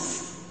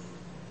nose.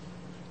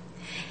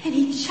 And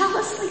He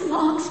jealously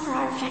longs for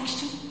our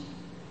affection.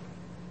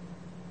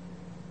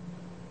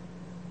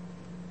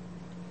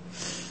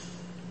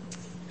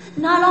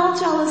 Not all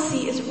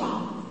jealousy is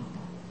wrong.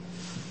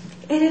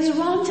 It is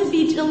wrong to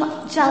be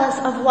jealous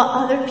of what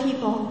other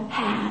people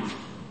have.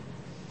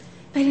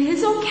 But it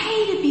is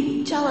okay to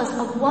be jealous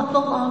of what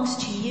belongs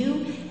to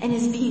you and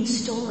is being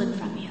stolen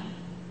from you.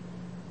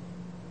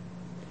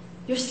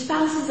 Your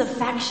spouse's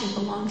affection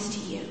belongs to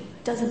you.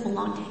 It doesn't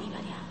belong to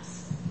anybody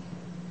else.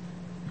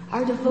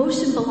 Our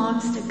devotion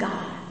belongs to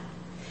God.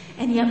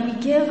 And yet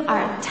we give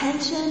our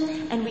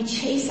attention and we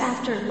chase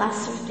after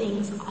lesser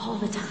things all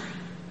the time.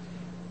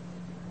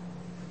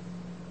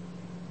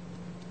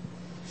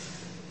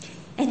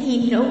 And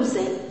He knows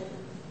it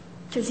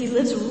because He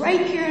lives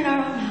right here in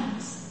our own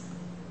house.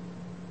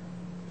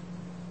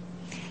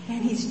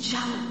 And He's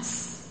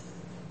jealous.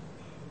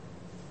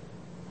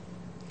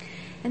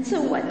 And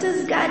so what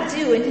does God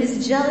do in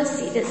His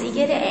jealousy? Does He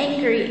get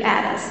angry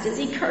at us? Does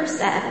He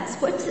curse at us?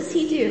 What does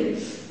He do?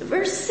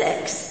 Verse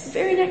 6, the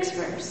very next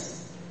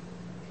verse.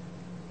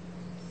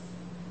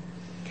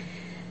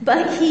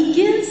 But He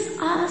gives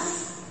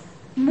us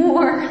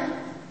more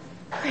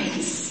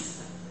grace.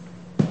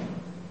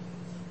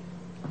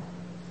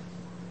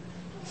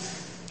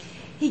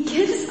 He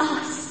gives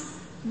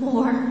us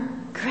more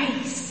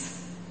grace.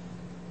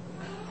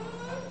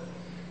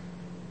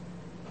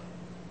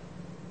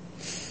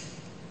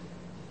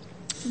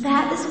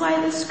 That is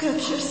why the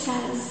scripture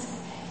says,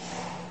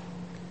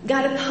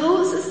 God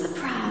opposes the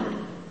proud,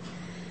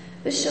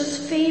 but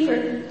shows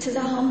favor to the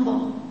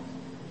humble.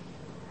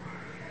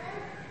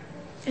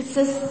 It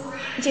says,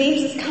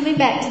 James is coming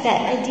back to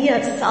that idea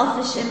of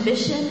selfish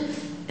ambition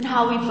and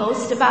how we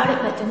boast about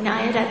it but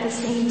deny it at the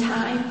same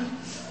time.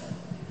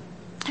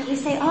 And we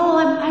say,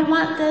 I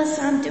want this,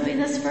 or I'm doing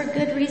this for a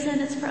good reason,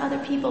 it's for other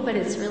people, but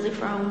it's really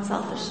for our own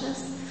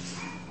selfishness.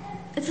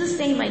 It's the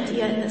same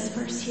idea in this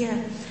verse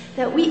here,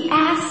 that we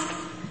ask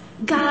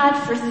God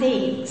for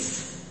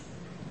things,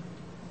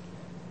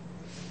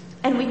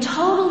 and we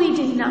totally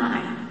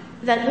deny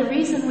that the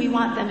reason we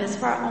want them is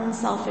for our own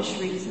selfish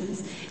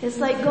reasons. It's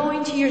like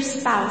going to your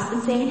spouse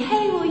and saying,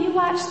 hey, will you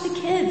watch the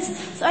kids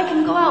so I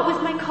can go out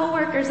with my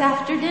coworkers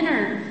after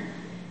dinner?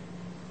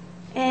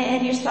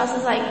 And your spouse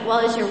is like,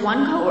 well, is your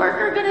one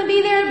coworker going to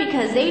be there?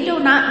 Because they do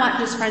not want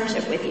this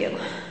friendship with you.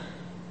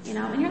 You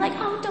know, and you're like,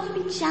 oh, don't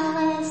be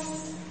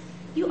jealous.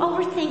 You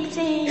overthink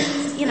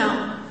things, you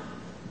know.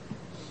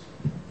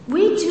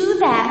 We do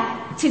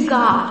that to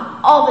God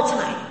all the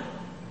time.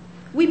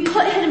 We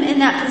put Him in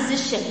that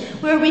position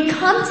where we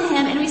come to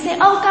Him and we say,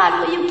 oh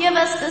God, will you give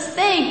us this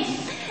thing?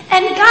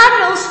 And God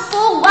knows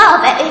full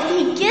well that if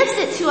He gives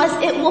it to us,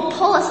 it will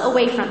pull us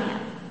away from Him.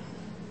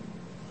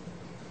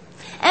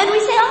 And we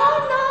say, oh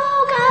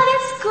no, God,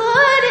 it's good,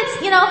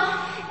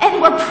 and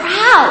we're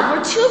proud.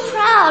 We're too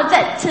proud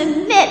to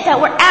admit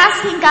that we're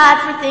asking God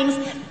for things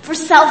for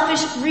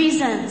selfish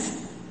reasons.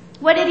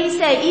 What did He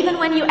say? Even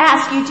when you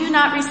ask, you do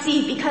not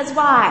receive. Because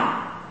why?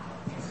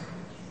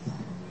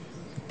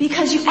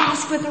 Because you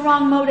ask with the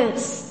wrong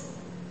motives.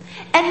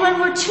 And when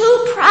we're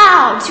too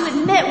proud to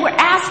admit we're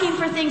asking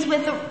for things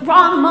with the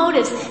wrong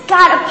motives,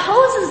 God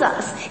opposes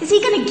us. Is He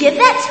going to give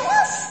that to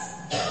us?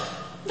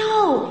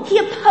 No, He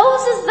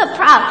opposes the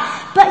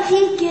proud, but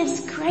He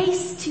gives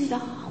grace to the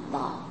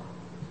humble.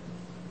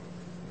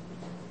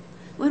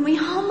 When we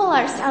humble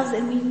ourselves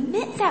and we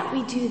admit that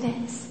we do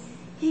this,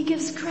 He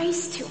gives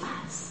grace to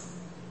us.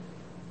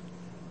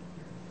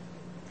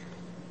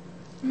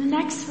 In the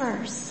next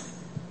verse,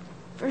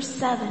 verse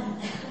 7,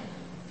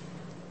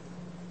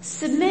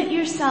 submit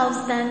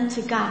yourselves then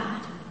to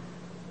God.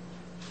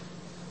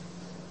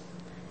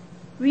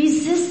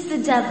 Resist the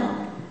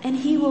devil and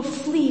he will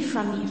flee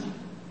from you.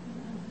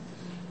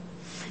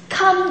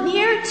 Come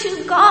near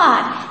to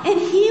God, and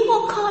He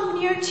will come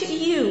near to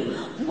you.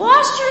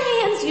 Wash your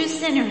hands, you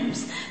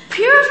sinners.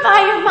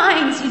 Purify your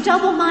minds, you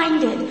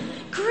double-minded.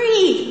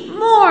 Grieve,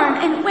 mourn,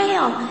 and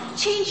wail.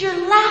 Change your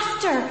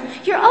laughter,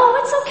 your,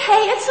 oh, it's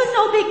okay, it's a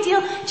no big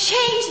deal.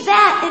 Change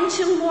that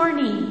into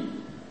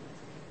mourning,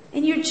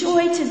 and your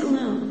joy to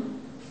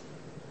gloom.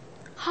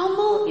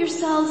 Humble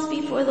yourselves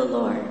before the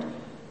Lord,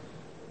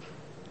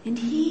 and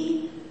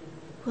He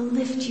will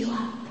lift you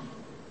up.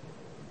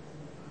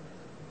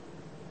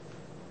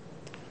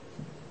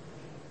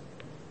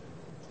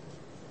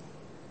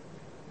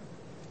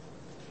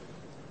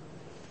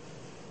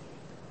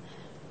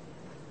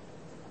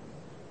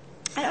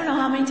 I don't know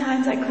how many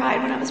times I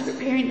cried when I was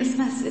preparing this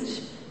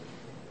message.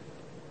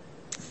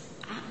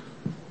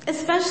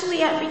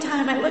 Especially every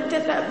time I looked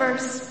at that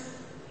verse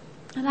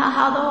about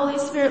how the Holy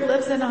Spirit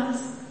lives in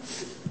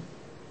us.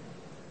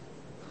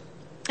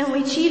 And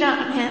we cheat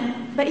on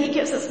Him, but He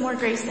gives us more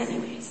grace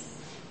anyways.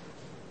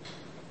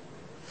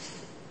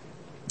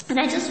 And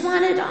I just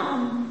wanted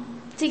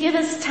to give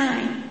us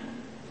time.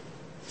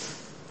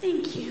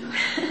 Thank you.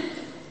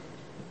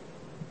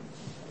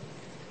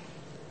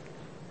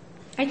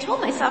 I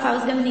told myself I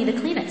was going to need a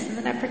Kleenex, and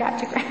then I forgot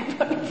to grab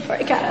one before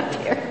I got up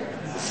here.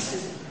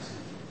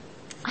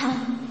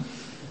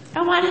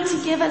 I wanted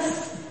to give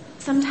us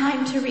some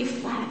time to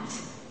reflect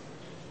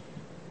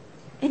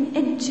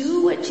and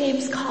do what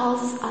James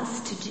calls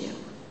us to do.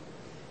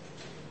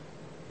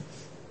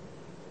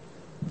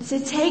 To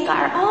take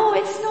our,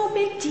 it's no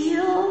big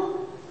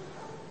deal,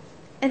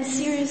 and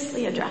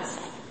seriously address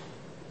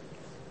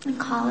it and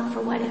call it for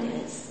what it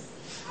is.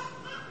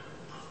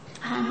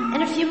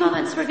 In a few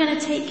moments we're going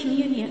to take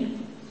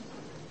communion.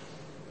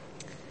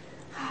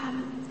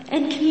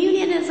 And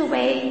communion is a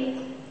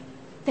way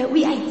that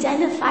we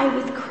identify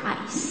with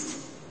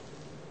Christ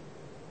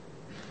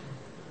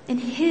in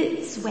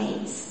His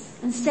ways,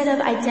 instead of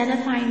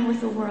identifying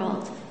with the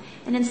world.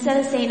 And instead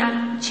of saying,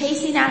 I'm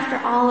chasing after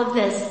all of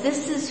this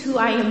is who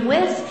I am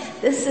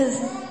with, this is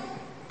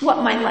what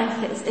my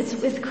life is. It's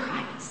with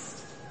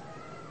Christ.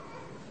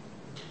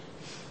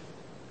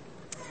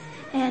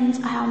 And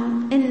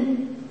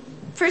in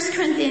 1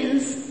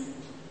 Corinthians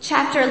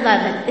chapter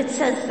 11, it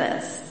says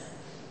this.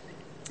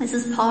 This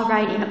is Paul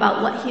writing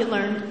about what he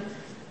learned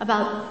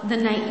about the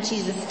night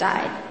Jesus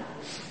died.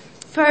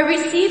 For I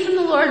received from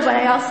the Lord what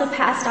I also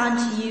passed on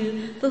to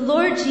you. The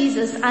Lord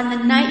Jesus, on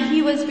the night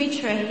He was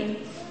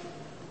betrayed,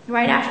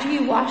 right after He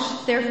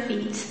washed their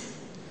feet,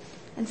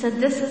 and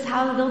said, this is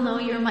how they'll know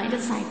you're my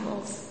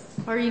disciples.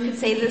 Or you could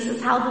say, this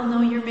is how they'll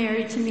know you're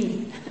married to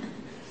me.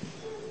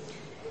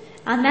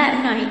 On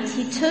that night,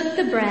 He took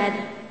the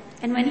bread,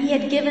 and when He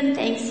had given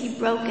thanks, He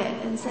broke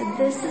it and said,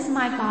 this is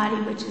my body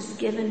which is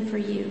given for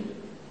you.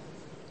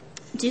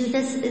 Do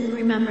this in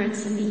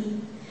remembrance of me.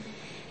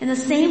 In the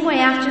same way,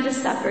 after the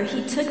supper,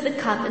 He took the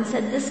cup and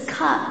said, this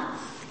cup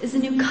is the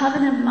new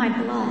covenant of my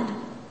blood.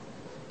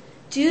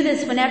 Do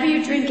this whenever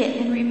you drink it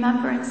in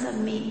remembrance of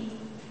me.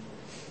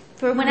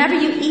 For whenever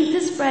you eat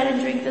this bread and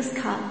drink this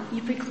cup,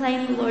 you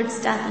proclaim the Lord's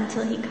death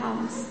until He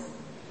comes.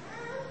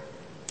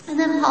 And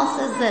then Paul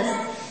says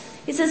this.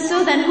 He says,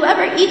 so then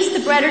whoever eats the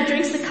bread or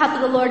drinks the cup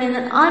of the Lord in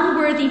an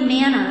unworthy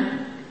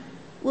manner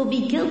will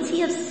be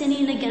guilty of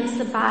sinning against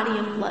the body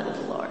and blood of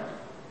the Lord.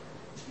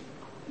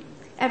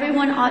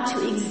 Everyone ought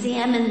to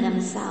examine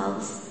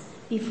themselves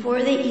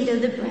before they eat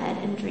of the bread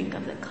and drink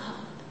of the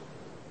cup.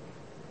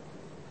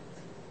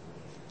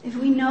 If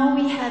we know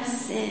we have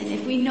sinned,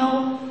 if we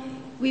know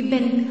we've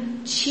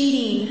been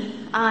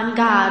cheating on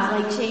God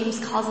like James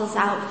calls us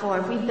out for,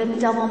 if we've been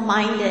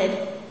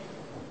double-minded,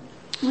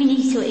 we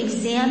need to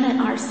examine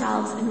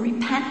ourselves and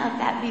repent of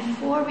that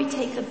before we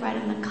take the bread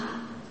and the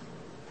cup.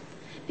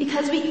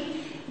 Because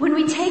when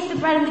we take the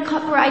bread and the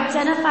cup, we're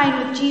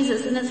identifying with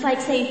Jesus, and it's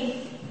like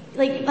saying,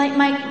 like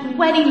my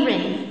wedding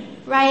ring,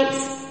 right?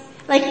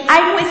 Like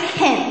I'm with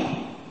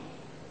Him.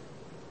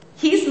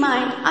 He's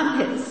mine, I'm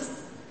His.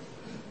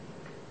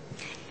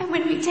 And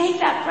when we take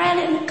that bread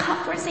and the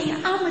cup, we're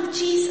saying, I'm with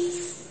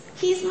Jesus.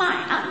 He's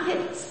mine, I'm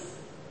His.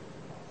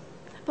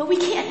 But we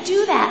can't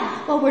do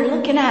that while we're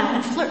looking at Him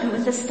and flirting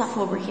with this stuff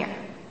over here.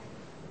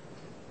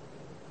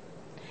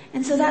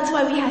 And so that's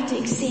why we have to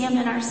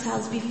examine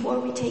ourselves before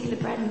we take the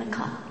bread and the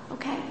cup,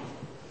 okay?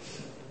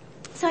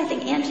 So I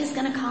think Angie's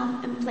gonna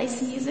come and play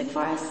some music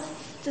for us,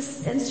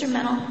 just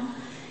instrumental.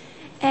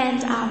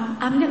 And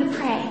I'm gonna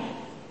pray.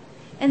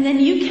 And then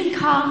you can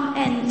come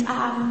and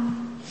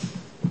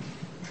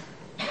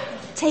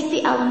take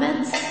the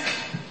elements.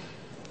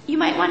 You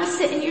might want to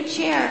sit in your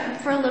chair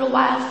for a little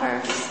while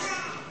first.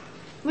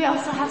 We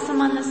also have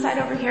some on this side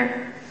over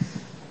here.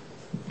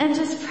 And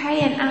just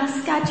pray and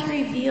ask God to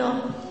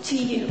reveal to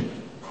you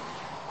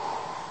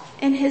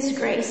in His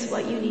grace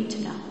what you need to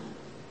know.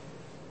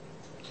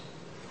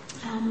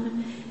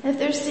 If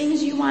there's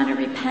things you want to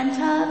repent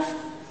of,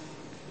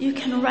 you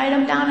can write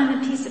them down on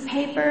a piece of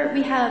paper.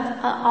 We have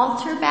an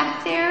altar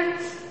back there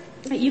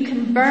that you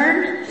can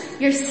burn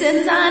your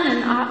sins on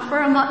and offer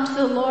them up to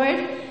the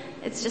Lord.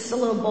 It's just a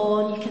little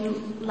bowl and you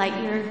can light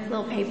your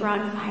little paper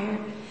on fire.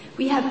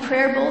 We have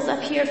prayer bowls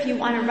up here if you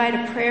want to write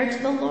a prayer to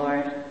the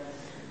Lord.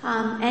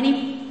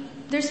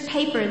 There's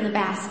paper in the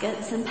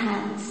baskets and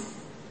pens.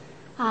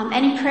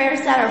 Any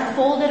prayers that are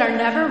folded are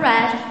never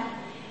read.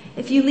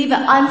 If you leave it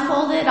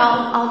unfolded,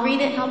 I'll read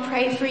it and I'll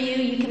pray for you.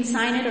 You can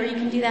sign it or you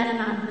can do that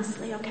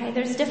anonymously, okay?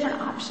 There's different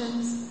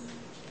options.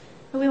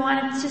 But we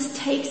want to just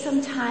take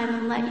some time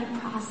and let you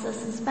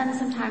process and spend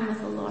some time with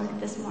the Lord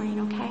this morning,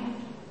 okay?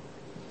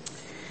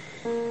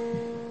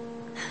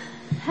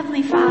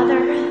 Heavenly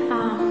Father,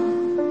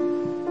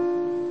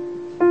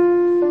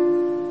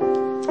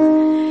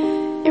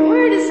 your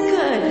word is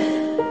good.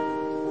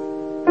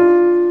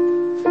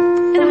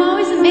 And I'm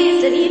always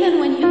amazed that even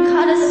when you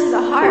cut us to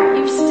the heart,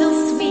 you're still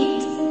sweet.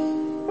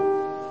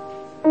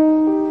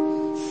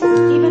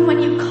 Even when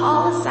you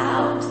call us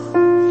out,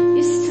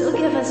 you still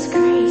give us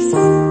grace.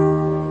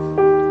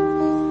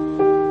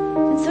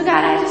 And so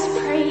God, I just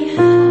pray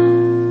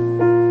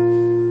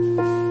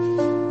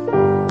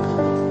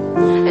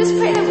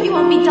that we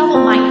won't be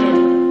double-minded.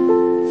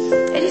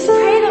 I just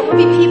pray that we'll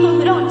be people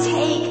who don't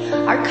take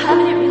our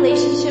covenant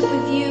relationship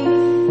with you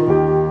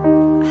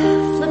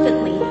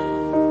flippantly.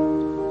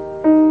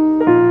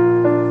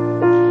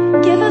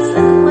 Give us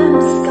a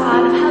glimpse,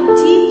 God, of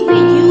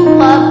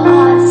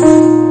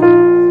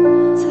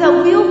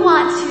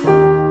want to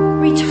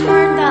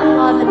return that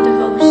love and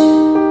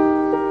devotion.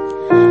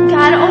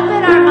 God,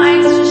 open our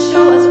minds to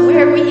show us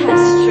where we have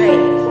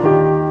strayed,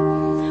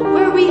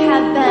 where we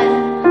have been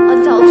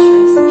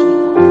adulterous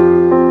people.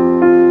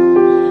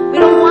 We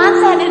don't want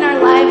that in our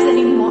lives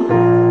anymore.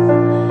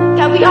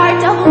 God, we are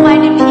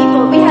double-minded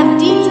people. We have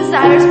deep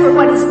desires for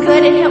what is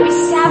good, and yet we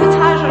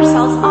sabotage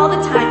ourselves all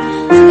the time